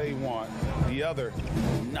shots they want, the other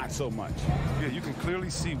not so much. Yeah, you can clearly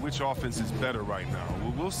see which offense is better right now.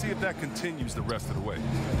 We'll see if that continues the rest of the way.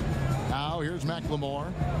 Now here's McLemore.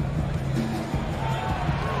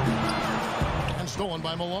 And stolen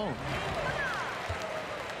by Malone.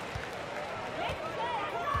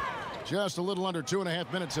 Just a little under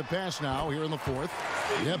 2.5 minutes have passed now here in the fourth.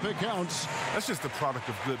 Yep, it counts. That's just the product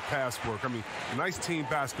of good pass work. I mean, nice team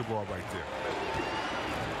basketball right there.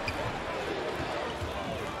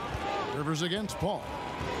 Rivers against Paul.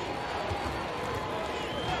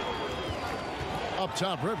 Up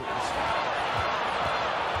top, Rivers.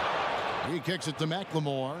 He kicks it to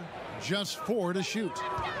McLemore. Just 4 to shoot.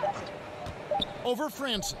 Over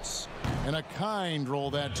Francis. And a kind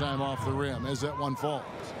roll that time off the rim as that one falls.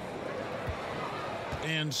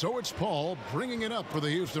 And so it's Paul bringing it up for the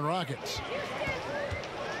Houston Rockets.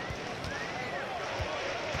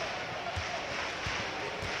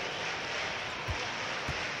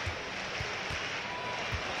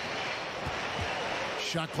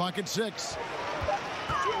 Shot clock at 6.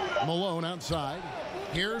 Malone outside.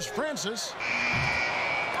 Here's Francis.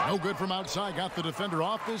 No good from outside. Got the defender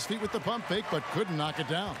off his feet with the pump fake, but couldn't knock it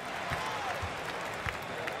down.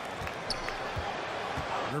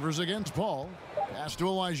 Rivers against Paul. Pass to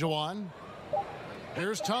Olajuwon.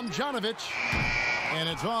 Here's Tomjanovich. And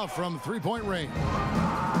it's off from three-point range.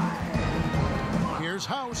 Here's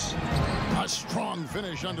House. A strong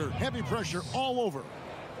finish under heavy pressure all over.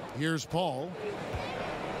 Here's Paul.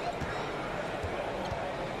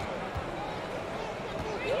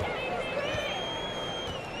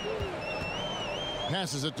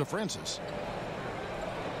 Passes it to Francis.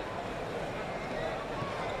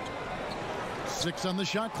 6 on the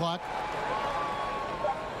shot clock.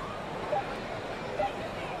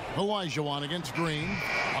 Olajuwon against Green.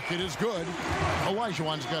 Bucket is good.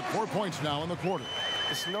 Olajuwon's got 4 points now in the quarter.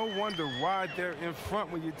 It's no wonder why they're in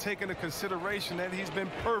front when you take into consideration that he's been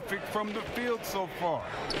perfect from the field so far.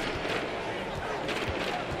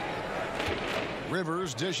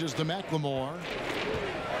 Rivers dishes to McLemore.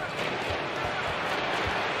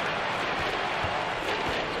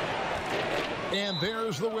 And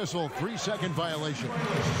there's the whistle. 3-second violation.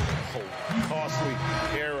 Oh, costly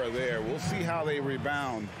error there. We'll see how they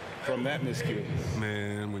rebound from that miscue.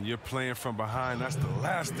 Man, when you're playing from behind, that's the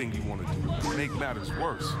last thing you want to do. Make matters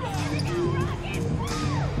worse.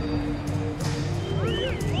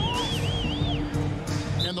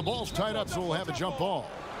 And the ball's tied up, so we'll have a jump ball.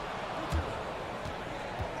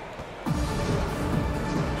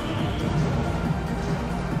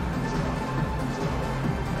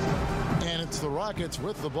 And it's the Rockets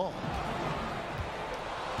with the ball.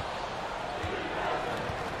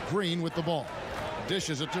 Green with the ball.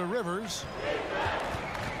 Dishes it to Rivers.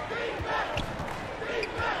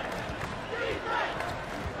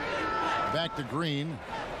 Back to Green.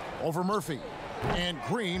 Over Murphy. And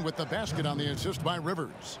Green with the basket on the assist by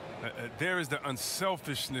Rivers. There is the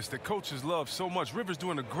unselfishness that coaches love so much. Rivers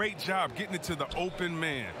doing a great job getting it to the open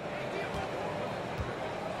man.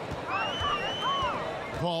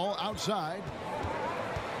 Paul outside.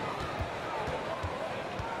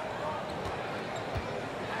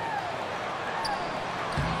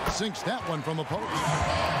 Sinks that one from the post.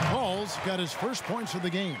 Paul's got his first points of the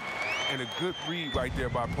game. And a good read right there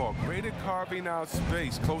by Paul. Great at carving out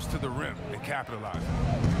space close to the rim and capitalizing.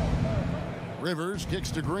 Rivers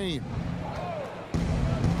kicks to Green.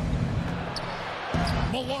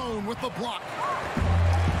 Malone with the block.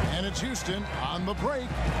 And it's Houston on the break.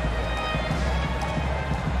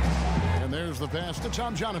 And there's the pass to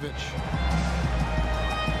Tomjanovich.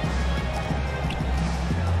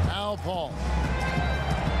 Now Paul.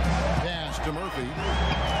 to Murphy.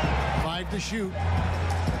 5 to shoot.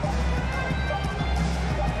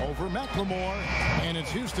 Over McLemore, and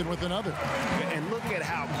it's Houston with another. And look at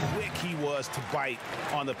how quick he was to bite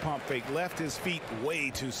on the pump fake. Left his feet way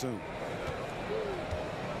too soon.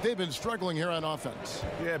 They've been struggling here on offense.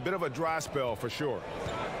 Yeah, a bit of a dry spell for sure.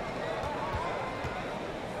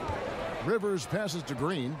 Rivers passes to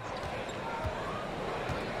Green.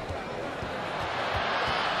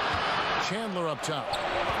 Chandler up top.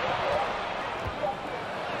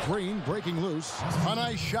 Green breaking loose. A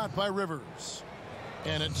nice shot by Rivers.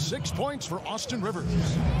 And it's 6 points for Austin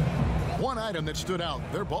Rivers. One item that stood out,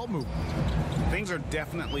 their ball movement. Things are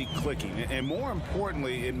definitely clicking. And more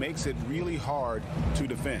importantly, it makes it really hard to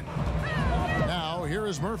defend. Now, here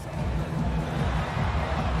is Murphy.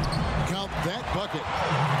 Count that bucket.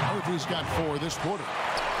 Murphy's got 4 this quarter.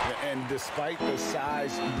 And despite the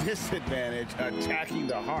size disadvantage, attacking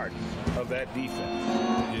the heart of that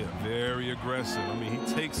defense. Yeah, very aggressive. I mean,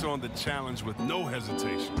 he takes on the challenge with no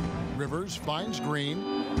hesitation. Rivers finds Green.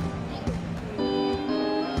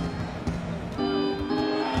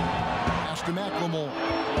 Pass to McLemore.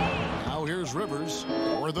 Now here's Rivers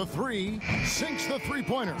for the 3. Sinks the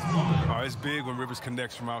three-pointer. Oh, it's big when Rivers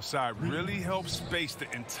connects from outside. Really helps space the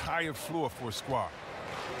entire floor for a squad.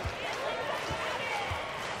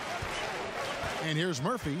 And here's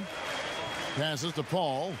Murphy. Passes to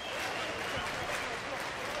Paul.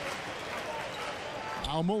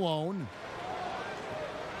 Now Malone.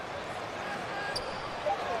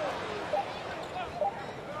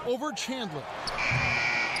 Over Chandler.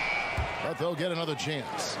 But they'll get another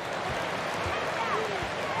chance.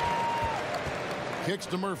 Kicks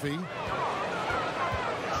to Murphy.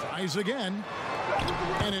 Tries again.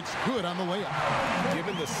 And it's good on the layup.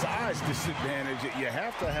 Given the size disadvantage, you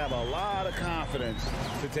have to have a lot of confidence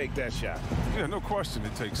to take that shot. Yeah, no question.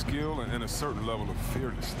 It takes skill and a certain level of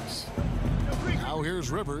fearlessness. Now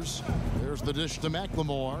here's Rivers. There's the dish to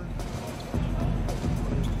McLemore.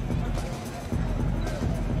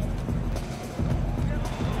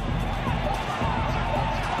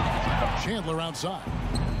 Chandler outside.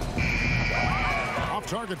 Off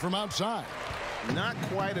target from outside. Not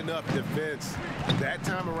quite enough defense that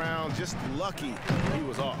time around. Just lucky he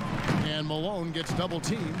was off. And Malone gets double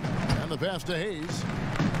teamed. And the pass to Hayes.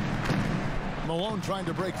 Malone trying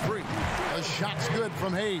to break free. The shot's good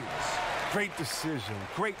from Hayes. Great decision.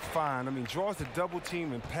 Great find. I mean, draws the double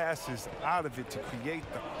team and passes out of it to create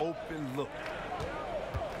the open look.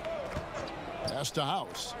 Pass to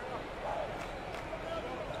House.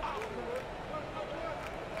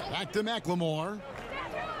 Back to McLemore.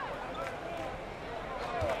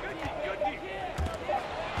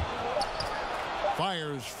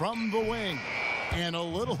 Fires from the wing. And a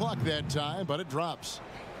little luck that time, but it drops.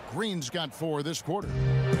 Green's got 4 this quarter.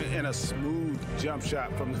 And a smooth jump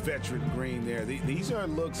shot from the veteran Green there. These are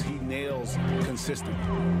looks he nails consistently.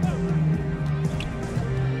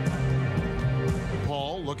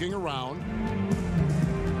 Paul looking around.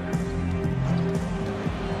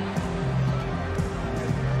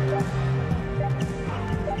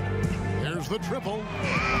 Here's the triple.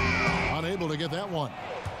 Unable to get that one.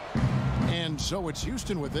 And so it's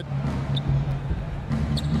Houston with it.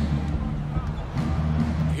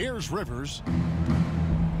 Here's Rivers.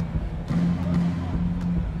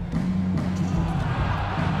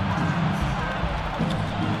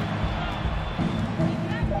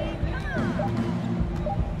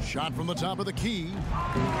 Shot from the top of the key.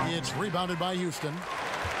 It's rebounded by Houston.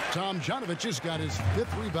 Tom Janovich has got his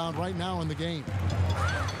 5th rebound right now in the game.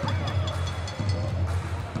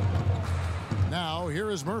 Now, here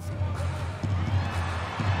is Murphy.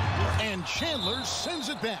 And Chandler sends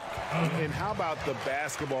it back. And how about the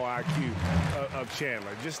basketball IQ of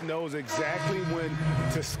Chandler? Just knows exactly when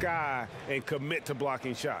to sky and commit to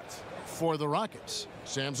blocking shots. For the Rockets,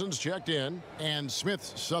 Sampson's checked in, and Smith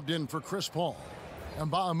subbed in for Chris Paul.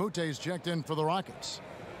 And Mbaamute's checked in for the Rockets.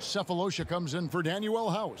 Cephalosha comes in for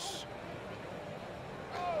Danuel House.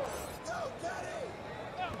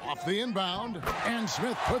 Off the inbound, and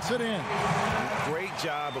Smith puts it in. Great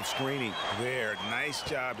job of screening there. Nice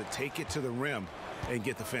job to take it to the rim and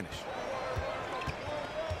get the finish.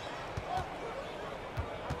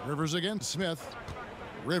 Rivers against Smith.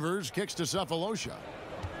 Rivers kicks to Cephalosha.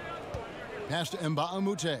 Pass to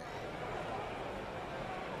Mbaamute.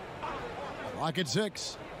 Clock at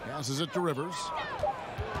 6. Passes it to Rivers.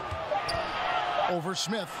 Over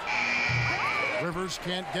Smith. Rivers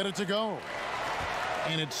can't get it to go.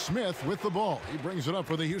 And it's Smith with the ball. He brings it up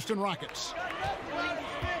for the Houston Rockets.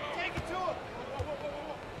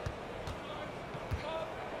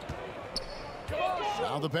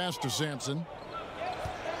 Now the pass to Sampson.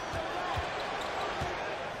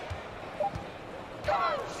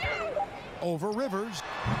 over Rivers.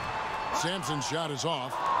 Sampson's shot is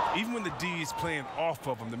off. Even when the D is playing off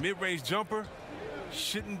of him, the mid-range jumper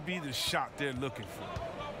shouldn't be the shot they're looking for.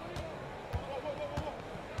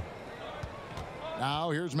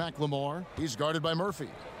 Now here's McLemore. He's guarded by Murphy.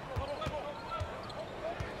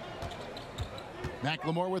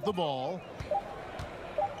 McLemore with the ball.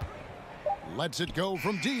 Lets it go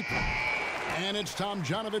from deep. And it's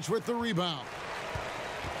Tomjanovich with the rebound.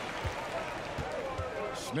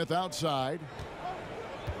 Smith outside.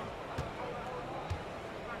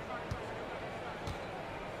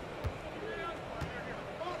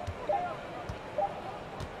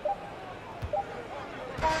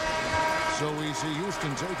 So we see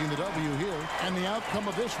Houston taking the W here, and the outcome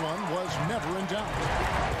of this one was never in doubt.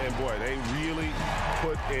 And boy, they really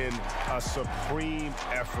put in a supreme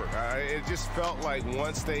effort. It just felt like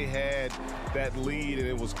once they had that lead and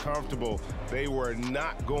it was comfortable, they were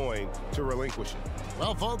not going to relinquish it.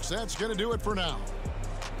 Well, folks, that's going to do it for now.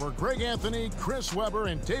 For Greg Anthony, Chris Webber,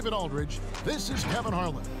 and David Aldridge, this is Kevin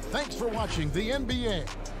Harlan. Thanks for watching the NBA,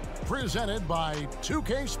 presented by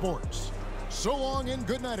 2K Sports. So long and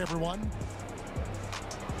good night, everyone.